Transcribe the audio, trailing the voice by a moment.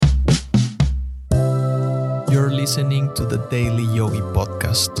listening to the Daily Yogi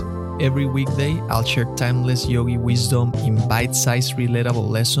Podcast. Every weekday, I'll share timeless yogi wisdom in bite-sized relatable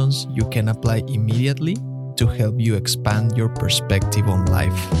lessons you can apply immediately to help you expand your perspective on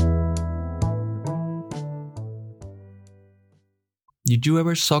life. Did you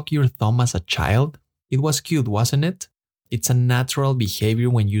ever suck your thumb as a child? It was cute, wasn't it? It's a natural behavior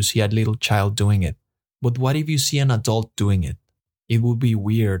when you see a little child doing it. But what if you see an adult doing it? It would be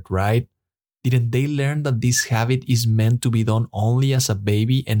weird, right? Didn't they learn that this habit is meant to be done only as a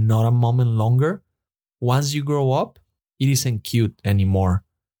baby and not a moment longer? Once you grow up, it isn't cute anymore.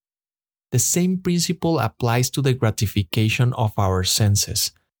 The same principle applies to the gratification of our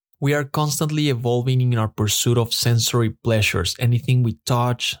senses. We are constantly evolving in our pursuit of sensory pleasures, anything we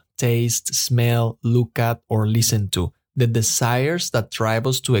touch, taste, smell, look at, or listen to. The desires that drive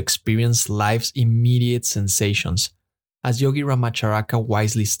us to experience life's immediate sensations. As Yogi Ramacharaka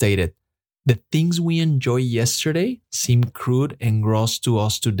wisely stated, the things we enjoyed yesterday seem crude and gross to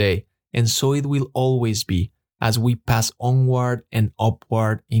us today, and so it will always be as we pass onward and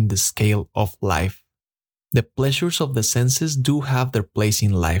upward in the scale of life. The pleasures of the senses do have their place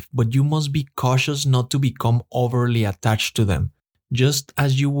in life, but you must be cautious not to become overly attached to them. Just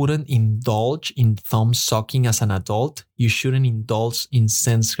as you wouldn't indulge in thumb sucking as an adult, you shouldn't indulge in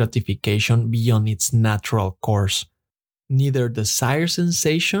sense gratification beyond its natural course. Neither desire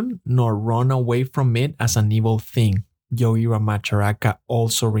sensation nor run away from it as an evil thing, Yogi Ramacharaka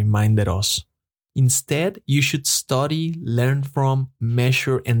also reminded us. Instead, you should study, learn from,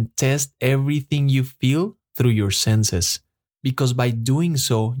 measure, and test everything you feel through your senses. Because by doing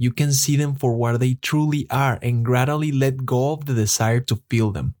so, you can see them for what they truly are and gradually let go of the desire to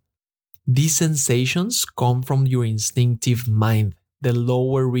feel them. These sensations come from your instinctive mind, the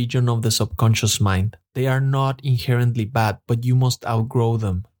lower region of the subconscious mind. They are not inherently bad, but you must outgrow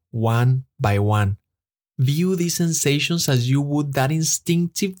them, one by one. View these sensations as you would that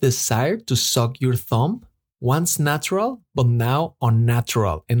instinctive desire to suck your thumb, once natural, but now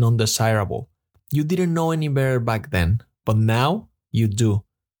unnatural and undesirable. You didn't know any better back then, but now you do.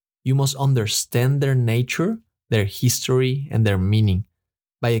 You must understand their nature, their history, and their meaning,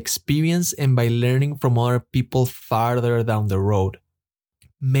 by experience and by learning from other people farther down the road.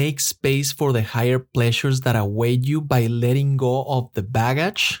 Make space for the higher pleasures that await you by letting go of the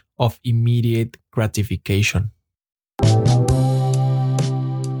baggage of immediate gratification.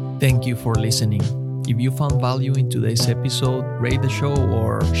 Thank you for listening. If you found value in today's episode, rate the show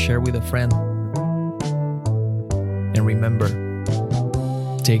or share with a friend. And remember,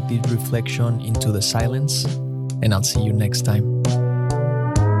 take this reflection into the silence, and I'll see you next time.